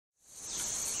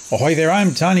Ahoy there,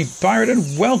 I'm TinyPirate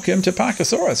and welcome to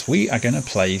Parkasaurus. We are going to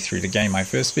play through the game. My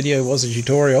first video was a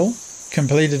tutorial,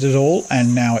 completed it all,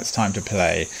 and now it's time to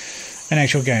play an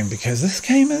actual game because this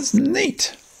game is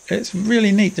neat. It's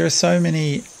really neat. There are so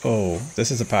many... Oh, this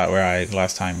is the part where I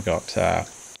last time got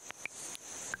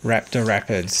Raptor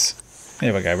Rapids.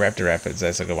 There we go, Raptor Rapids,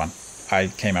 that's a good one. I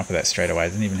came up with that straight away. I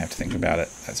didn't even have to think about it.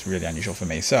 That's really unusual for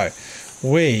me. So,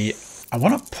 I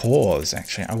want to pause,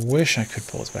 actually. I wish I could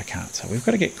pause, but I can't. So we've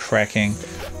got to get cracking.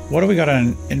 What do we got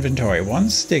in inventory? One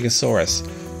Stegosaurus.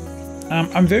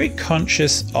 I'm very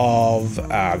conscious of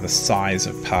the size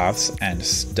of paths and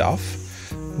stuff.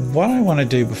 What I want to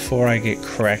do before I get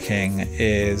cracking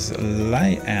is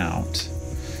lay out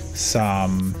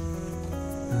some...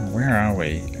 Where are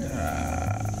we?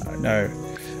 No.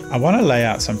 I want to lay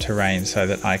out some terrain so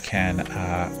that I can...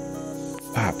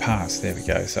 paths. There we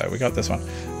go. So we got this one.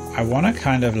 I want to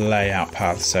kind of lay out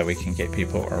paths so we can get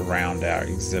people around our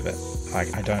exhibit.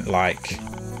 Like, I don't like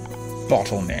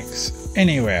bottlenecks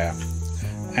anywhere.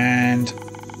 And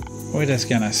we're just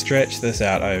going to stretch this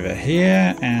out over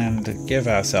here and give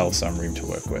ourselves some room to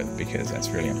work with because that's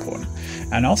really important.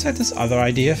 And I also had this other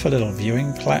idea for little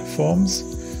viewing platforms.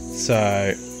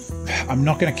 So I'm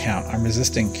not going to count. I'm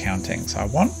resisting counting. So I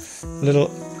want little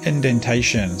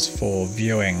indentations for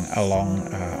viewing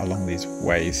along these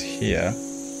ways here,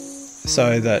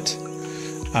 so that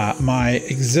my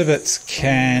exhibits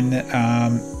can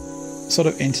sort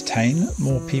of entertain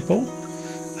more people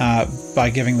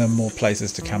by giving them more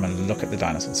places to come and look at the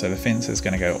dinosaurs. So the fence is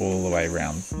going to go all the way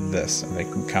around this, and they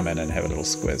can come in and have a little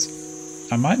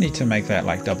squiz. I might need to make that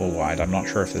like double wide. I'm not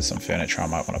sure if there's some furniture I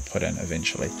might want to put in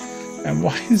eventually. And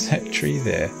why is that tree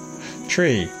there?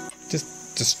 Tree,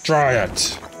 just destroy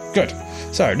it. Good.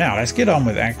 So now let's get on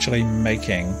with actually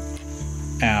making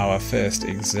our first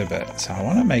exhibit. So I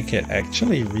want to make it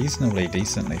actually reasonably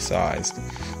decently sized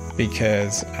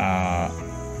because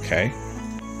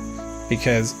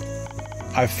because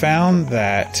I found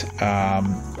that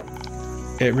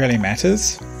it really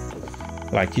matters.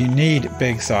 Like, you need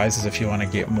big sizes if you want to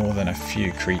get more than a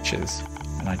few creatures.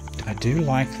 And I do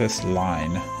like this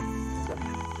line.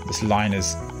 This line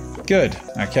is good.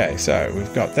 Okay, so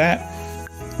we've got that.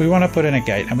 We want to put in a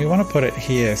gate, and we want to put it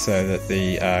here so that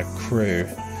the crew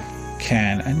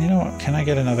can... And you know what? Can I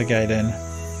get another gate in?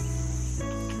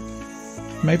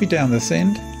 Maybe down this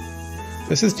end?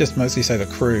 This is just mostly so the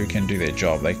crew can do their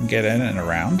job. They can get in and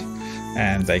around,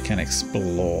 and they can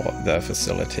explore the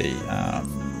facility.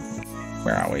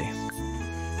 Where are we?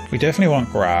 We definitely want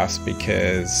grass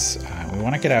because we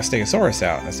want to get our Stegosaurus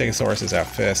out. The Stegosaurus is our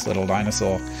first little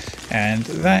dinosaur, and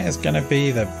that is going to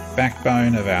be the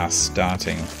backbone of our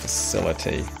starting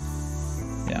facility.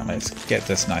 Yeah, let's get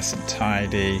this nice and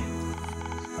tidy.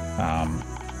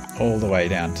 All the way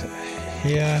down to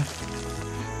here.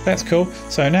 That's cool.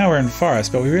 So now we're in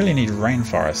forest, but we really need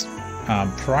rainforest.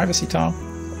 Privacy tile.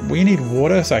 We need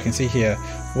water, so I can see here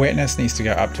wetness needs to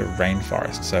go up to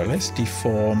rainforest. So let's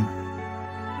deform.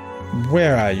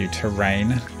 Where are you,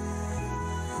 terrain?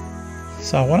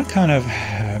 So I want to kind of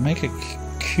make a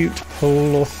cute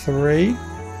pool or three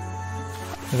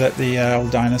that the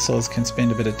old dinosaurs can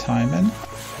spend a bit of time in,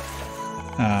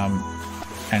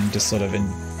 and just sort of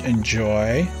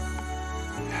enjoy.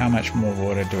 How much more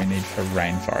water do we need for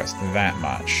rainforest? That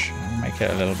much. Make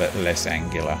it a little bit less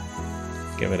angular.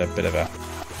 Give it a bit of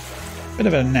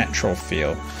a natural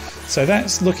feel. So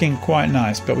that's looking quite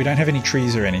nice, but we don't have any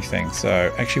trees or anything.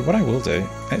 So actually what I will do,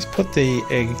 let's put the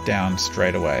egg down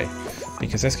straight away,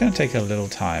 because that's going to take a little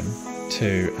time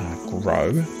to grow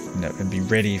and be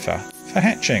ready for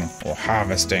hatching, or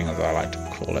harvesting as I like to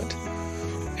call it.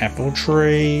 Apple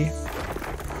tree.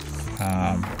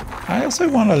 I also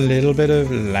want a little bit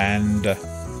of land,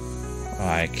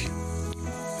 like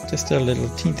just a little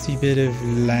teensy bit of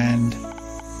land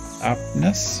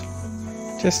upness.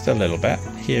 Just a little bit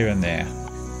here and there,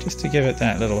 just to give it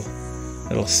that little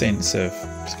sense of...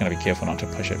 Just going to be careful not to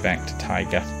push it back to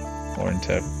tiger or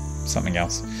into something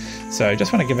else. So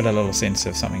just want to give it a little sense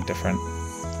of something different.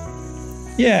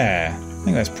 Yeah, I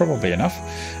think that's probably enough.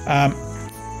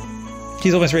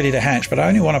 He's almost ready to hatch, but I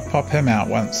only want to pop him out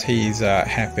once he's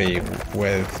happy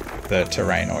with the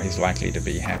terrain, or he's likely to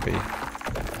be happy.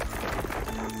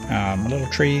 Little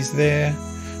trees there.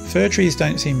 Fir trees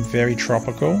don't seem very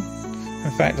tropical.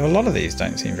 In fact, a lot of these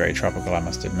don't seem very tropical, I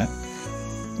must admit.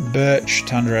 Birch,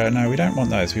 tundra, no, we don't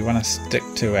want those. We want to stick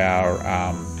to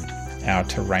our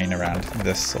terrain around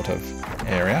this sort of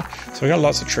area. So we got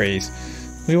lots of trees.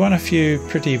 We want a few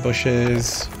pretty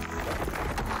bushes.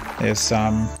 There's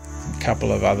a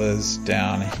couple of others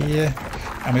down here.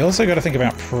 And we also got to think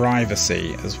about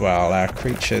privacy as well. Our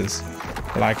creatures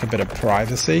like a bit of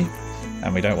privacy,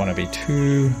 and we don't want to be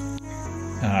too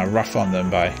rough on them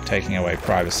by taking away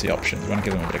privacy options. We want to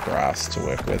give them a bit of grass to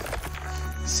work with.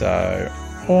 So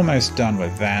almost done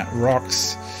with that.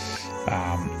 Rocks,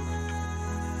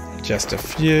 just a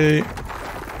few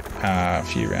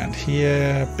around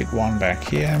here, big one back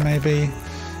here maybe.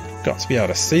 Got to be able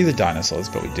to see the dinosaurs,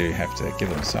 but we do have to give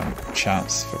them some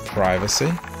chance for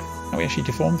privacy. Oh, we actually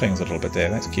deformed things a little bit there,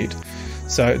 that's cute.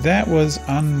 So that was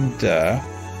under,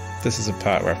 this is a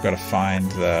part where I've got to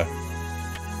find the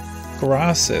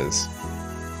grasses.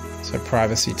 So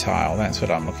privacy tile, that's what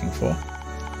I'm looking for.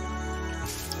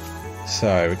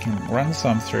 So we can run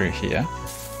some through here.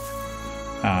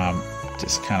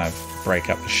 Just kind of break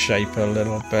up the shape a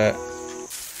little bit.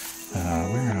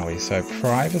 Where are we? So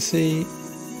privacy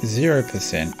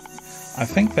 0%. I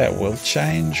think that will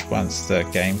change once the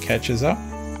game catches up,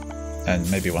 and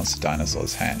maybe once the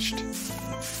dinosaurs hatched.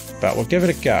 But we'll give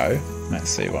it a go. Let's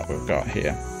see what we've got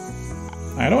here.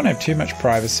 I don't want to have too much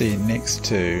privacy next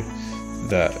to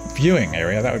the viewing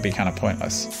area. That would be kind of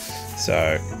pointless.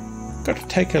 So got to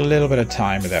take a little bit of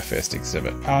time with our first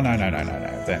exhibit. Oh, no.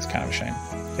 That's kind of a shame.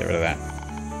 Get rid of that.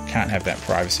 Can't have that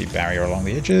privacy barrier along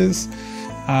the edges.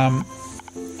 A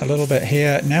little bit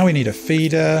here. Now we need a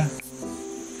feeder.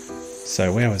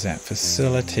 So where was that?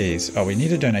 Facilities. Oh, we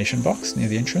need a donation box near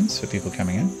the entrance for people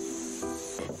coming in.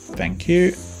 Thank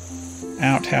you.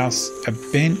 Outhouse, a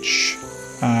bench.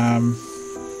 I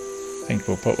think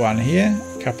we'll put one here.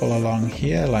 A couple along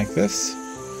here like this.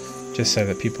 Just so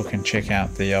that people can check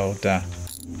out the old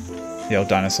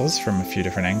dinosaurs from a few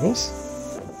different angles.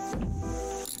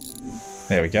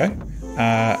 There we go.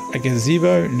 A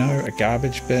gazebo, no. A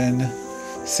garbage bin.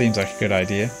 Seems like a good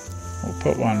idea. We'll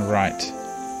put one right.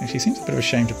 Actually, seems a bit of a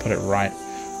shame to put it right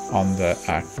on the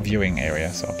viewing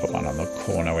area, so I'll put one on the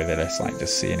corner where they're less likely to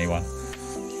see anyone.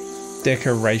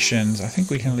 Decorations, I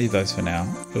think we can leave those for now.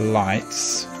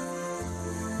 Lights,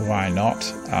 why not?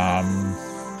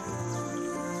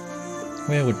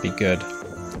 Where would be good?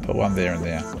 Put one there and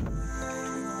there.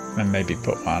 And maybe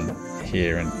put one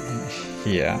here and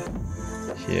here,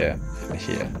 here and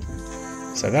here.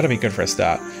 So that'll be good for a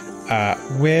start.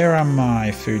 Where are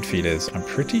my food feeders? I'm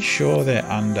pretty sure they're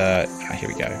under... here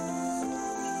we go.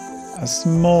 A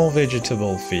small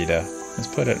vegetable feeder. Let's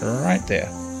put it right there.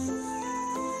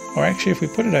 Or actually, if we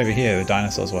put it over here, the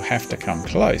dinosaurs will have to come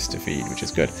close to feed, which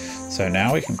is good. So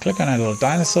now we can click on our little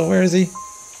dinosaur. Where is he?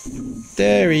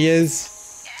 There he is.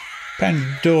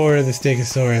 Pandora the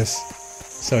Stegosaurus.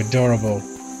 So adorable.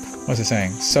 What's it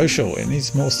saying? Social. It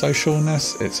needs more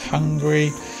socialness. It's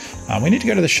hungry. We need to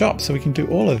go to the shop, so we can do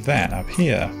all of that up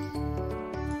here.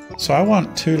 So I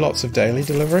want 2 lots of daily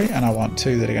delivery, and I want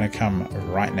 2 that are going to come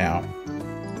right now.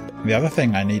 The other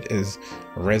thing I need is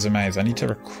resumes. I need to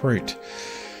recruit.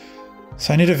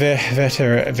 So I need a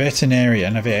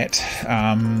veterinarian, a vet.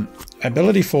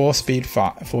 Ability 4, speed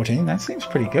 14. That seems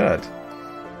pretty good.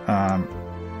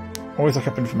 Always look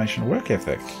up information, work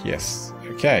ethic. Yes.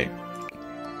 Okay.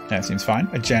 That seems fine.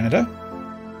 A janitor.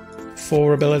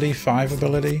 4 ability, 5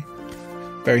 ability.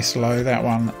 Very slow, that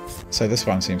one. So this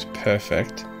one seems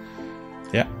perfect.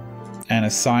 Yeah. And a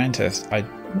scientist.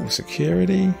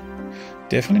 Security.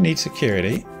 Definitely need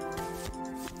security.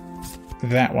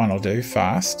 That one will do.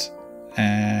 Fast.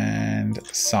 And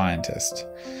scientist.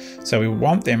 So we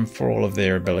want them for all of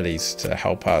their abilities to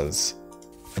help us.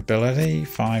 Ability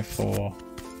 5, 4.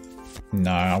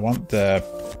 No, I want the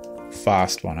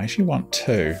fast one. I actually want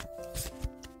 2.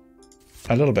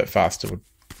 A little bit faster would...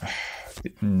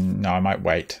 No, I might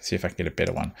wait. See if I can get a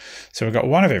better one. So we've got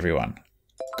 1 of everyone.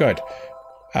 Good.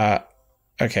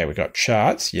 Okay, we've got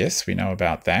charts. Yes, we know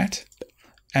about that.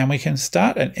 And we can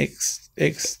start an exhibition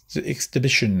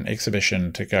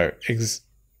to go...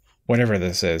 whatever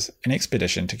this is. An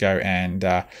expedition to go and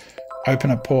open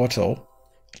a portal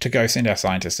to go send our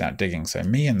scientists out digging. So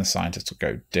me and the scientists will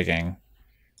go digging.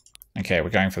 Okay, we're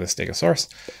going for the Stegosaurus.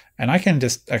 And I can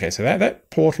just... Okay, so that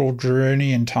portal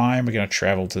journey in time, we're going to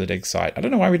travel to the dig site. I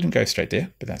don't know why we didn't go straight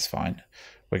there, but that's fine.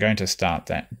 We're going to start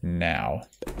that now.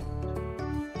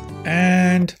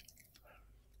 And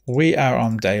we are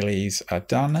on dailies are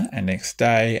done. And next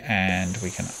day, and we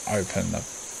can open the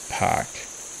park.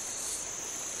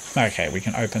 Okay, we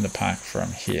can open the park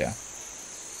from here.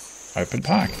 Open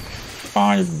park.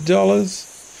 $5.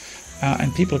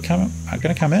 And people are going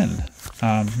to come in.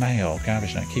 Mail,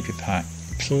 garbage, no, keep your park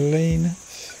clean.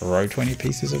 Throw 20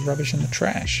 pieces of rubbish in the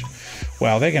trash.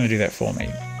 Well, they're going to do that for me.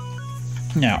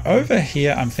 Now, over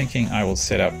here, I'm thinking I will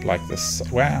set up like this.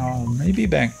 Wow, maybe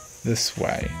back this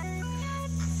way.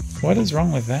 What is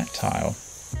wrong with that tile?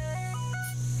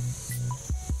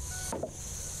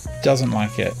 doesn't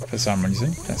like it for some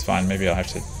reason. That's fine. Maybe I'll have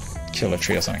to kill a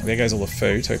tree or something. There goes all the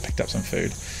food. So we picked up some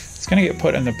food. It's going to get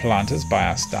put in the planters by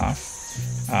our staff.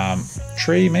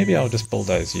 Tree, maybe I'll just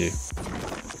bulldoze you.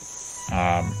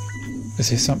 Is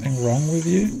there something wrong with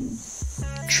you?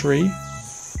 Tree?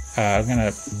 I'm going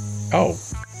to... Oh,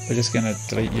 we're just going to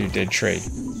delete you, dead tree.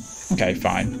 Okay,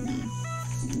 fine.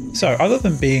 So, other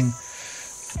than being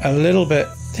a little bit...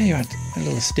 There you are, a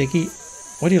little sticky.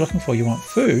 What are you looking for? You want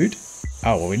food?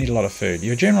 Oh, well, we need a lot of food.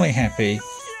 You're generally happy.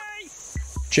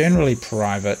 Generally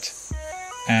private.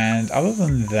 And other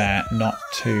than that, not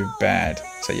too bad.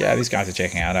 So yeah, these guys are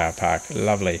checking out our park.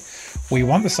 Lovely. We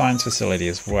want the science facility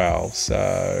as well.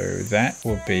 So that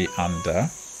will be under...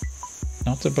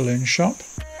 Not the balloon shop.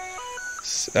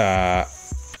 So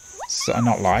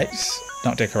not lights.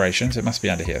 Not decorations. It must be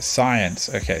under here. Science.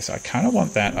 Okay, so I kind of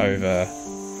want that over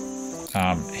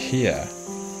here.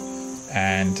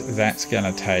 And that's going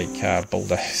to take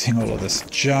bulldozing all of this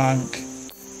junk.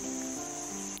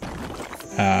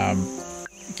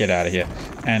 Get out of here.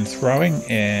 And throwing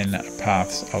in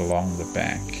paths along the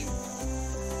back.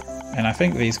 And I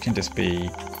think these can just be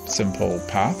simple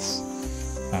paths.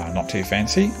 Not too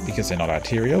fancy because they're not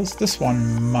arterials. This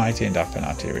one might end up in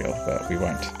arterial, but we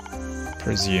won't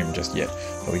presume just yet.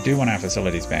 But we do want our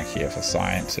facilities back here for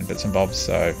science and bits and bobs.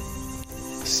 So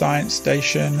science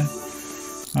station.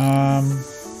 I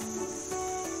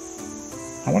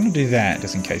want to do that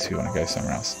just in case we want to go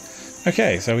somewhere else.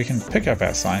 Okay, so we can pick up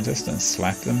our scientists and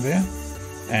slap them there.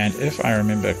 And if I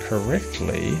remember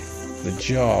correctly, the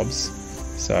jobs,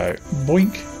 so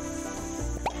boink,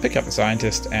 pick up the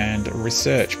scientist and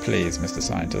research please, Mr.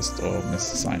 Scientist, or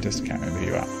Mr. Scientist, I can't remember who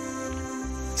you are.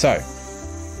 So,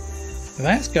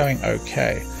 that's going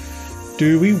okay.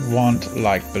 Do we want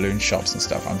like balloon shops and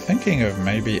stuff? I'm thinking of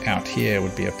maybe out here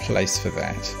would be a place for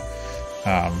that.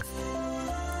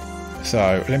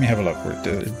 So let me have a look.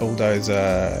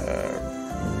 Bulldozer,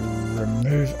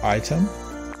 remove item.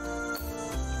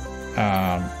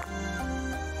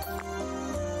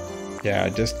 Yeah,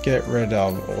 just get rid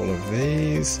of all of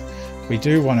these. We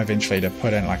do want eventually to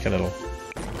put in like a little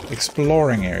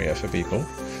exploring area for people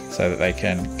so that they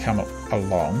can come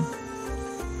along.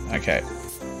 Okay.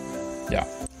 Yeah.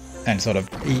 And sort of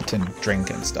eat and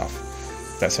drink and stuff.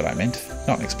 That's what I meant.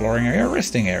 Not an exploring area, a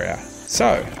resting area.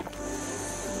 So,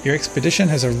 your expedition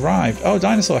has arrived. Oh,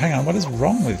 dinosaur, hang on. What is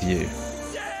wrong with you?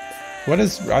 What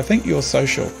is... I think you're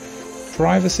social.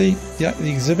 Privacy. Yeah, the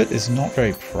exhibit is not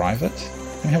very private.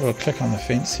 Let me have a click on the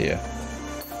fence here.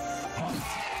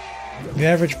 The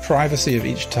average privacy of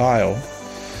each tile.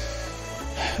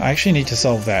 I actually need to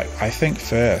solve that, I think,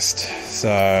 first.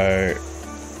 So...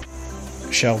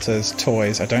 Shelters,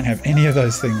 toys. I don't have any of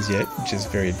those things yet, which is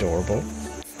very adorable.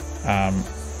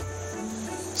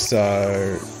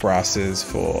 So grasses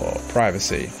for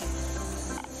privacy.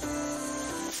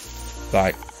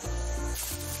 Like,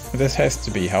 this has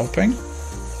to be helping,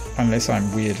 unless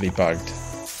I'm weirdly bugged.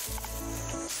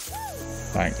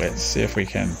 Like, let's see if we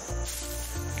can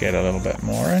get a little bit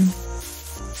more in.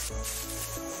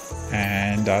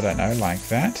 And I don't know, like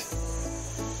that.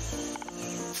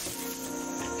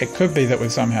 It could be that we're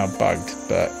somehow bugged,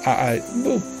 but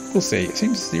we'll see. It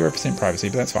seems 0% privacy,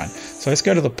 but that's fine. So let's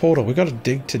go to the portal. We've got a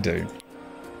dig to do.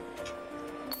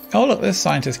 Oh look, this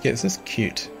scientist gets this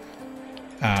cute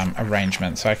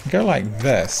arrangement. So I can go like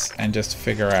this and just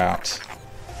figure out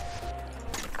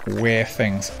where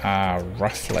things are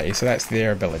roughly. So that's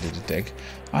their ability to dig.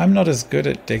 I'm not as good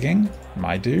at digging,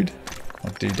 my dude, or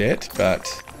dudette, but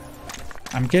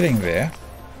I'm getting there.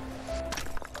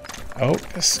 Oh,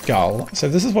 a skull. So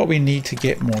this is what we need to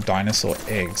get more dinosaur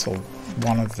eggs, or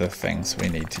one of the things we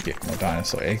need to get more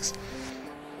dinosaur eggs.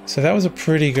 So that was a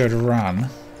pretty good run,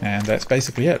 and that's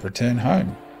basically it. Return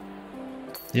home.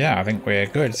 Yeah, I think we're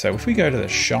good. So if we go to the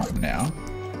shop now,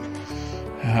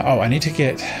 oh, I need to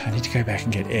go back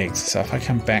and get eggs. So if I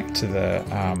come back to the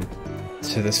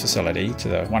to this facility, to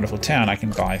the wonderful town, I can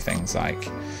buy things like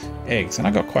eggs, and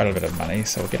I got quite a bit of money,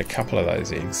 so we'll get a couple of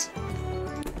those eggs.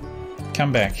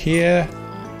 Come back here,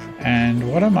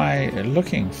 and what am I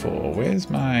looking for? Where's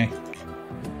my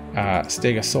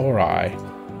Stegosauri?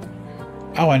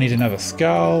 Oh, I need another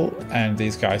skull, and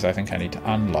these guys I think I need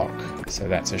to unlock, so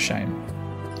that's a shame.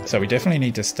 So we definitely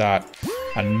need to start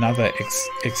another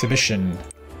exhibition,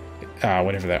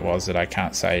 whatever that was that I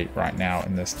can't say right now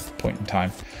in this point in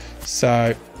time.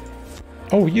 So,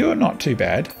 oh, you're not too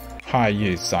bad. Hi,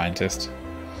 you scientist.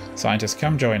 Scientist,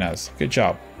 come join us. Good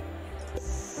job.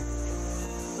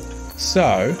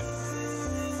 So,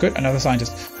 good, another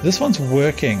scientist. This one's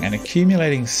working and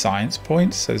accumulating science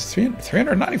points. So there's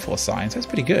 394 science. That's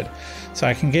pretty good. So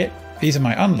I can get these are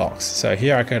my unlocks. So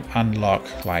here I could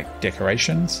unlock like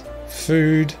decorations,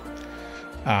 food,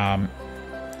 an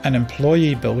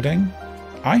employee building.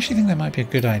 I actually think that might be a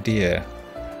good idea.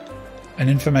 An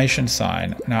information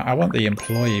sign. Now I want the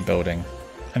employee building,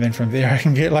 and then from there I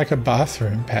can get like a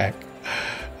bathroom pack.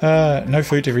 No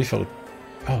food to refill.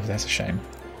 Oh, that's a shame.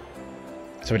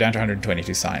 So we're down to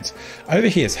 122 signs. Over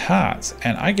here is hearts,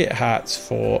 and I get hearts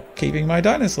for keeping my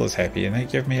dinosaurs happy, and they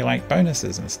give me like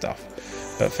bonuses and stuff.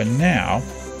 But for now,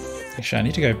 actually I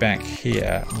need to go back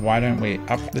here. Why don't we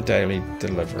up the daily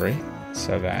delivery?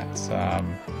 So that's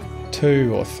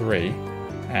 2 or 3,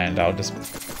 and I'll just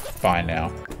buy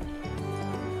now.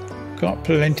 Got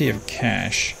plenty of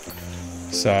cash.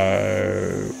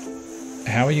 So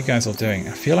how are you guys all doing?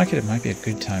 I feel like it might be a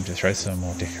good time to throw some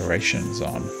more decorations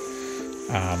on.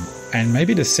 And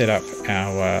maybe to set up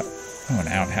our, an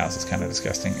outhouse is kind of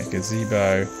disgusting, a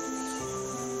gazebo,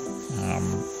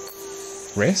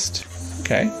 rest,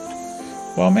 okay.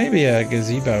 Well, maybe a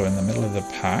gazebo in the middle of the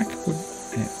park.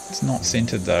 It's not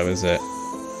centered though, is it?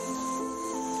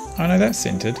 Oh no, that's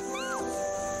centered.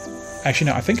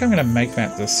 Actually no, I think I'm going to make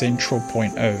that the central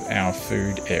point of our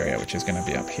food area, which is going to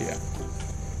be up here.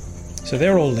 So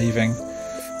they're all leaving.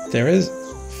 There is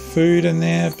food in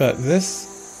there, but this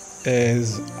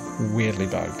is weirdly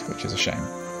bugged, which is a shame,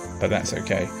 but that's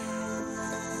okay.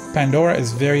 Pandora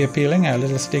is very appealing, our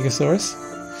little Stegosaurus,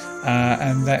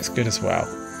 and that's good as well.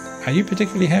 Are you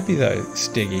particularly happy though,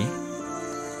 Steggy?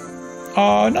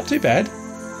 Oh, not too bad.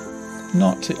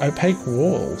 Not too opaque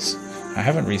walls. I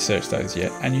haven't researched those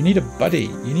yet. And you need a buddy,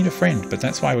 you need a friend, but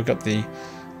that's why we've got the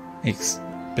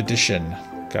expedition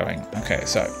going. Okay,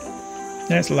 so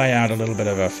let's lay out a little bit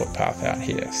of a footpath out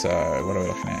here. So what are we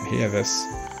looking at here? This.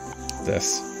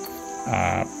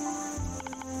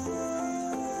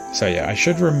 So yeah, I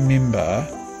should remember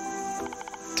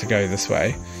to go this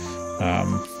way.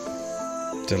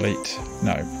 Delete,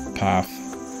 no, path.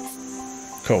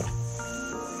 Cool.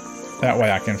 That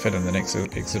way I can fit in the next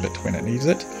exhibit when it needs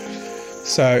it.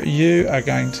 So you are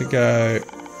going to go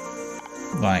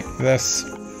like this.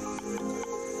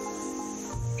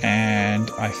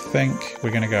 And I think we're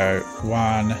going to go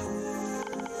 1,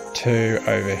 2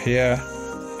 over here.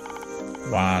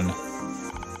 1,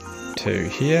 2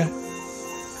 here.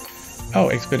 Oh,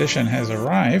 expedition has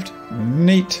arrived.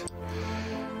 Neat.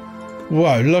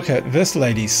 Whoa, look at this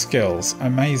lady's skills.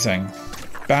 Amazing.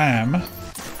 Bam.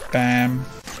 Bam.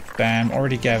 Bam.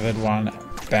 Already gathered one.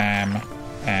 Bam.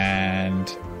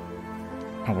 And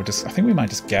oh, I think we might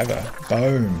just gather.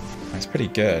 Boom. That's pretty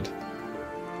good.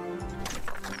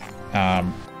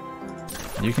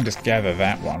 You can just gather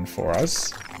that one for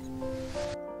us.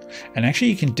 And actually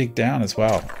you can dig down as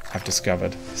well, I've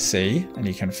discovered. See? And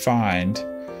you can find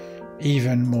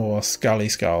even more scully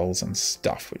skulls and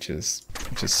stuff, which is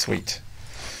sweet.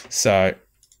 So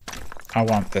I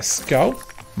want this skull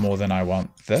more than I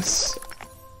want this.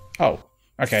 Oh,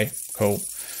 okay, cool.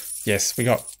 Yes, we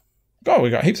got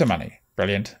heaps of money.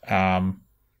 Brilliant. I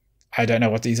don't know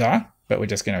what these are, but we're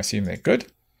just going to assume they're good.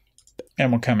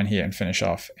 And we'll come in here and finish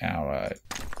off our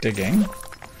digging.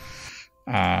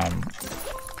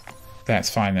 That's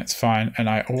fine, that's fine. And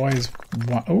I always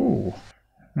want... Ooh.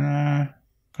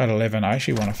 Got 11. I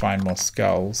actually want to find more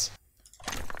skulls.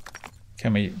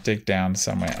 Can we dig down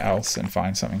somewhere else and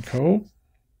find something cool?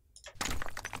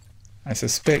 I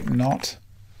suspect not.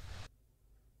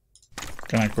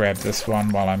 Gonna grab this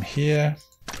one while I'm here.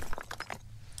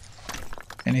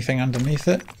 Anything underneath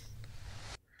it?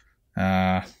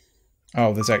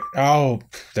 Oh,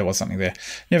 there was something there.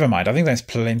 Never mind, I think that's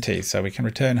plenty. So we can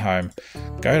return home,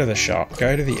 go to the shop,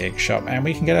 go to the egg shop, and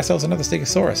we can get ourselves another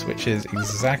Stegosaurus, which is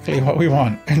exactly what we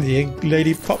want. And the egg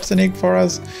lady pops an egg for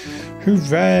us.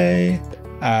 Hooray!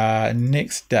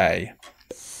 Next day.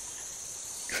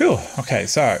 Phew. Okay,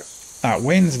 so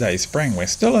Wednesday, spring. We're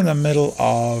still in the middle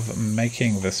of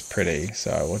making this pretty.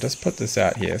 So we'll just put this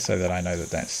out here so that I know that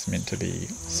that's meant to be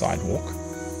sidewalk.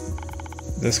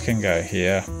 This can go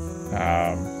here.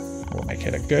 We'll make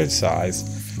it a good size.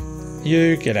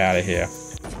 You get out of here.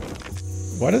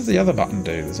 What does the other button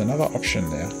do? There's another option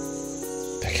there.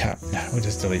 Pick up. No, we'll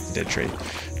just delete the dead tree.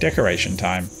 Decoration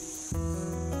time.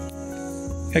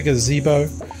 A gazebo.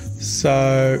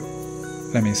 So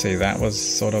let me see. That was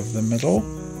sort of the middle,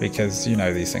 because you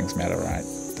know these things matter, right?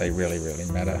 They really, really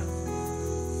matter.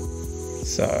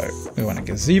 So we want a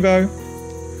gazebo.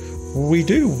 We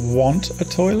do want a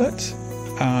toilet.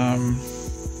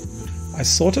 I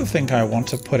sort of think I want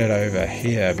to put it over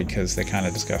here because they're kind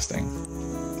of disgusting.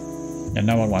 And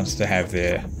no one wants to have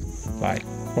their like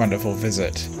wonderful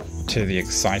visit to the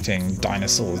exciting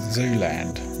dinosaur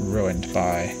zooland ruined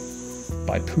by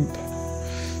poop.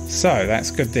 So that's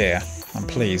good there. I'm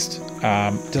pleased.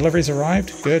 Deliveries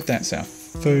arrived. Good. That's our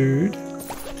food.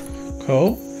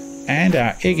 Cool. And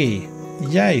our Iggy.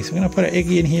 Yay. So we're going to put an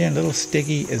Iggy in here, and little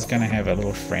Stiggy is going to have a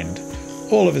little friend.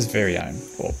 All of his very own.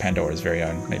 Or Pandora's very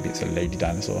own. Maybe it's a lady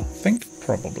dinosaur. I think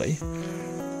probably.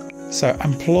 So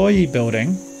employee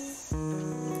building.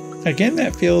 Again,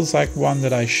 that feels like one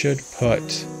that I should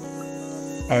put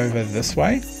over this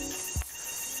way.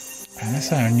 And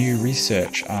that's our new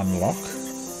research unlock.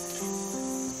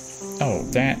 Oh,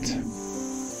 did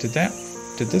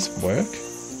this work?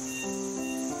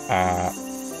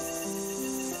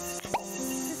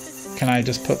 Can I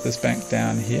just put this back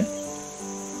down here?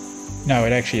 No,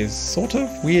 it actually is sort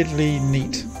of weirdly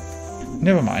neat.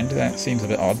 Never mind, that seems a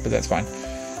bit odd, but that's fine.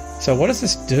 So what does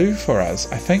this do for us?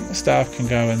 I think the staff can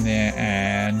go in there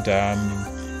and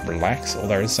relax, or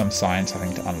there is some science I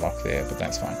think to unlock there, but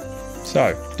that's fine.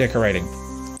 So, decorating.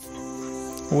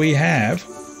 We have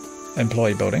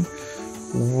employee building.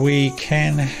 We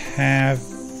can have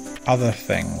other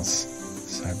things.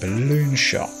 So, balloon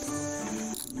shop.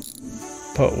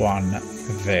 Put one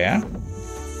there.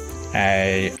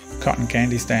 A cotton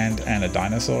candy stand and a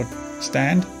dinosaur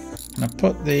stand. I'm going to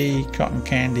put the cotton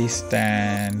candy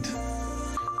stand...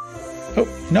 Oh,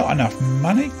 not enough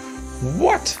money?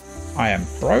 What? I am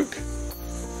broke.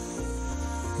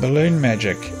 Balloon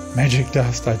magic. Magic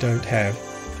dust I don't have.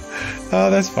 Oh,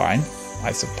 that's fine,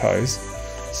 I suppose.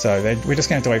 So we're just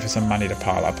going to have to wait for some money to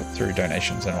pile up through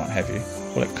donations and what have you.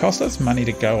 Will it cost us money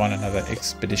to go on another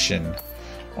expedition?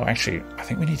 Or actually, I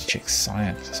think we need to check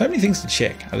science. So many things to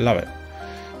check. I love it.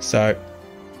 So,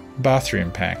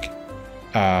 bathroom pack.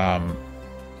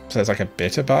 So it's like a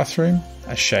better bathroom,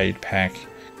 a shade pack,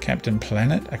 Captain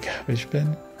Planet, a garbage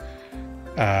bin,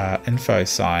 info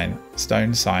sign,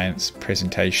 stone science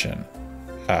presentation,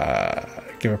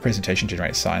 give a presentation,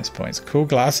 generate science points, cool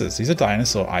glasses. These are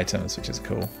dinosaur items, which is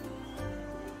cool.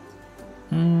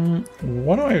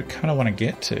 What do I kind of want to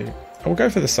get to? We'll go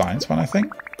for the science one, I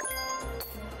think.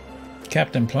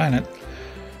 Captain Planet,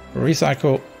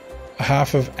 recycle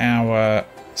half of our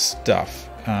stuff.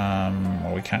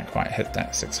 Well, we can't quite hit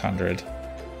that 600.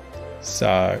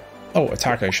 So, oh, a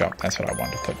taco shop. That's what I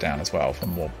want to put down as well for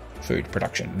more food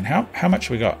production. And how much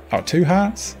we got? Oh, 2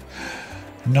 hearts?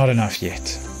 Not enough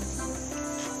yet.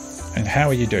 And how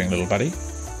are you doing, little buddy?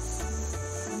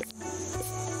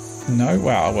 No?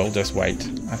 Well, we'll just wait.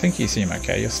 I think you seem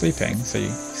okay. You're sleeping, so you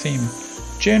seem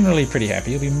generally pretty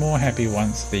happy. You'll be more happy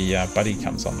once the buddy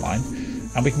comes online.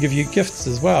 And we can give you gifts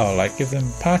as well, like give them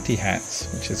party hats,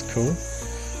 which is cool.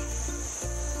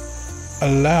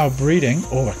 Allow breeding.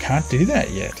 Oh, I can't do that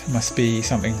yet. It must be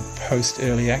something post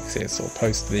early access or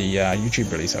post the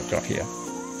YouTube release I've got here.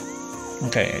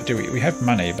 Okay, we have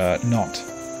money, but not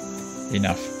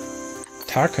enough.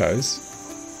 Tacos.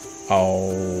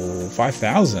 Oh,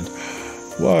 5,000.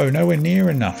 Whoa, nowhere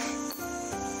near enough.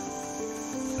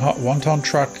 Hot wonton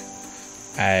truck.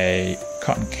 A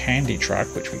cotton candy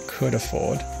truck, which we could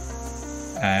afford.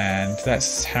 And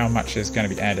that's how much is going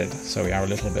to be added. So we are a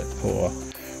little bit poor.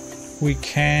 We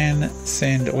can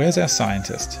send... Where's our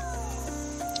scientist?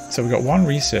 So we've got one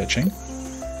researching.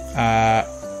 Where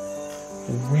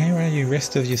are you,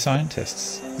 rest of your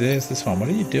scientists? There's this one. What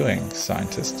are you doing,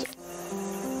 scientist?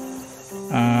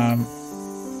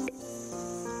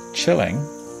 Chilling.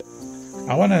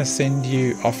 I want to send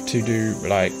you off to do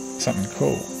like something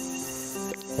cool.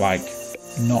 Like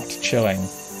not chilling.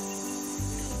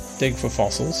 Dig for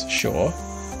fossils, sure.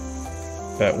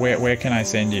 But where can I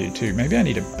send you to? Maybe I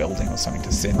need a building or something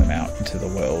to send them out into the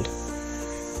world.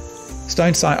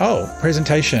 Stone science. Oh,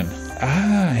 presentation.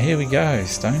 Ah, here we go.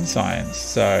 Stone science.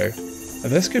 So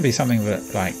this could be something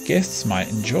that like guests might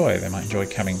enjoy. They might enjoy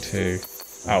coming to.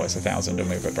 Oh, it's 1,000 to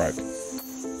move it broke.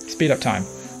 Speed up time.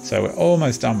 So we're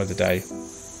almost done with the day.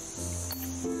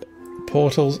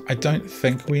 Portals. I don't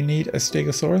think we need a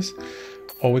Stegosaurus.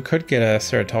 Or we could get a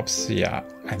Ceratopsia,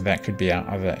 and that could be our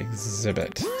other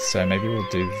exhibit. So maybe we'll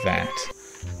do that.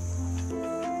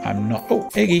 I'm not... Oh,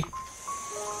 Eggy!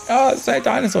 Oh, say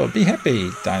dinosaur. Be happy,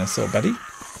 dinosaur buddy.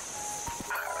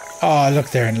 Oh,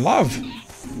 look, they're in love.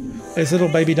 There's a little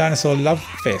baby dinosaur love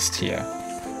fest here.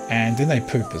 And then they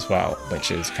poop as well,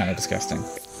 which is kind of disgusting.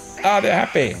 Oh, they're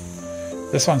happy.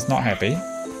 This one's not happy,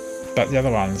 but the other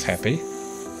one's happy.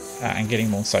 And getting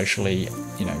more socially,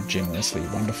 you know, generously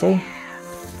wonderful.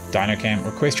 Dino Cam,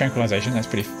 request tranquilization. That's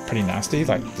pretty nasty.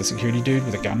 Like the security dude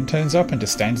with a gun turns up and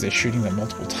just stands there shooting them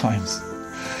multiple times.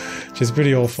 Which is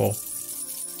pretty awful.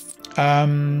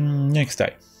 Next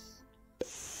day.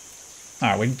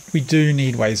 We do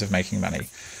need ways of making money.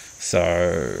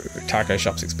 So taco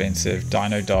shop's expensive.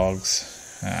 Dino dogs,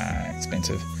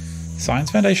 expensive.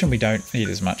 Science Foundation we don't need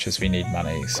as much as we need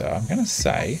money, so I'm going to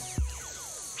say...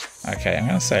 Okay, I'm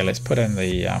going to say let's put in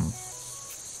the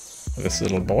this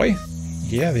little boy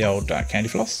here, the old candy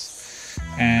floss,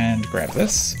 and grab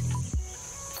this.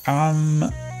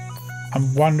 I'm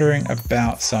wondering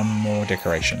about some more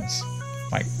decorations,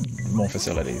 like more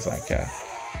facilities, like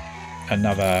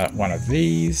another one of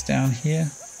these down here.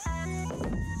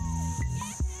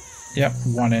 Yep,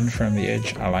 one in from the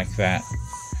edge, I like that.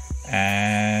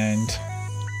 And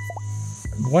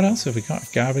what else have we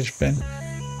got? Garbage bin.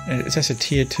 Is this a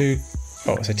tier 2?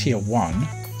 Oh, it's a tier 1.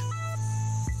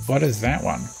 What is that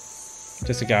one?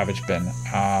 Just a garbage bin.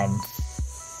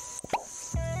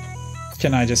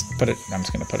 Can I just put it... I'm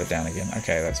just going to put it down again.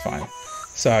 Okay, that's fine.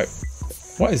 So,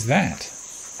 what is that?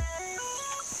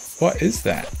 What is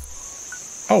that?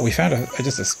 Oh, we found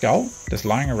just a skull just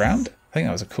lying around. I think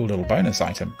that was a cool little bonus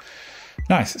item.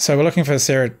 Nice. So we're looking for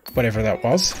Sarah, whatever that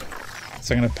was.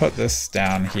 So I'm going to put this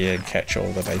down here and catch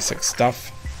all the basic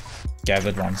stuff.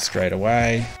 Gathered one straight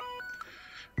away.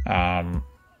 I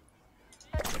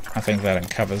think that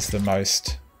uncovers the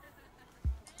most.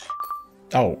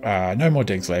 Oh, no more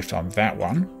digs left on that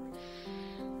one.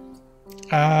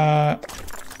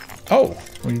 Oh,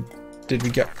 did we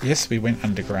go? Yes, we went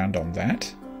underground on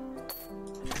that.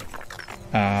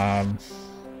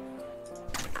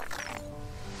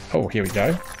 Oh, here we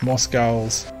go. More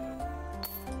skulls.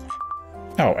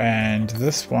 Oh, and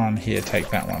this one here, take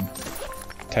that one.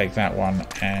 Take that one,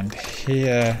 and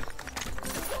here,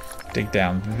 dig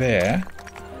down there.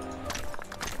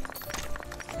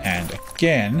 And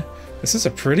again, this is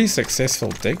a pretty successful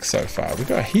dig so far. We've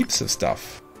got heaps of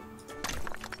stuff.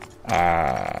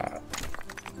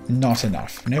 Not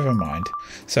enough. Never mind.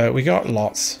 So we got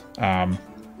lots.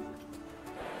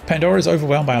 Pandora is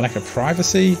overwhelmed by a lack of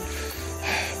privacy.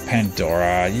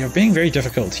 Pandora, you're being very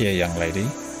difficult here, young lady.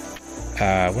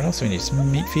 What else do we need?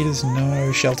 Some meat feeders?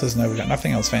 No. Shelters? No. We've got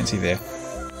nothing else fancy there.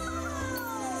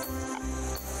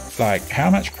 Like, how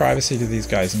much privacy do these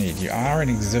guys need? You are an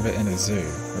exhibit in a zoo,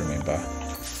 remember.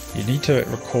 You need to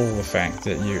recall the fact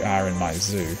that you are in my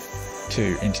zoo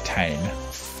to entertain,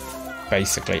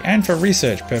 basically. And for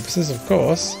research purposes, of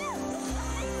course.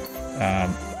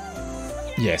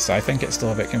 Yes, I think it's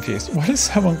still a bit confused. What has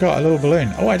someone got? A little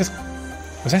balloon. Oh, was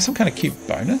that some kind of cute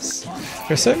bonus?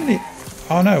 There's so many...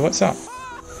 Oh no, what's up?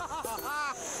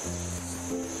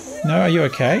 No, are you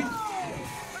okay?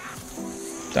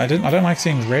 I don't like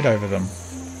seeing red over them.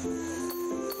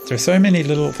 There's so many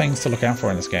little things to look out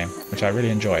for in this game, which I really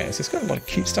enjoy. It's just got a lot of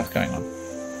cute stuff going on.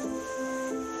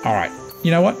 Alright, you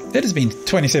know what? It has been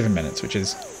 27 minutes, which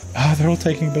is... Oh, they're all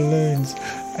taking balloons.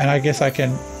 And I guess I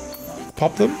can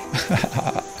pop them?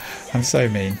 I'm so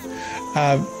mean.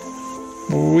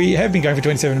 We have been going for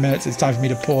 27 minutes. It's time for me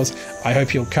to pause. I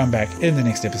hope you'll come back in the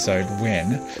next episode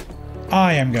when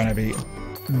I am going to be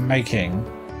making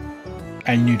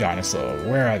a new dinosaur.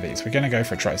 Where are these? We're going to go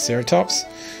for Triceratops.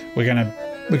 We're going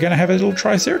to have a little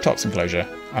Triceratops enclosure.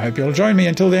 I hope you'll join me.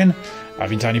 Until then, I've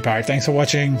been TinyPirate. Thanks for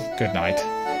watching. Good night.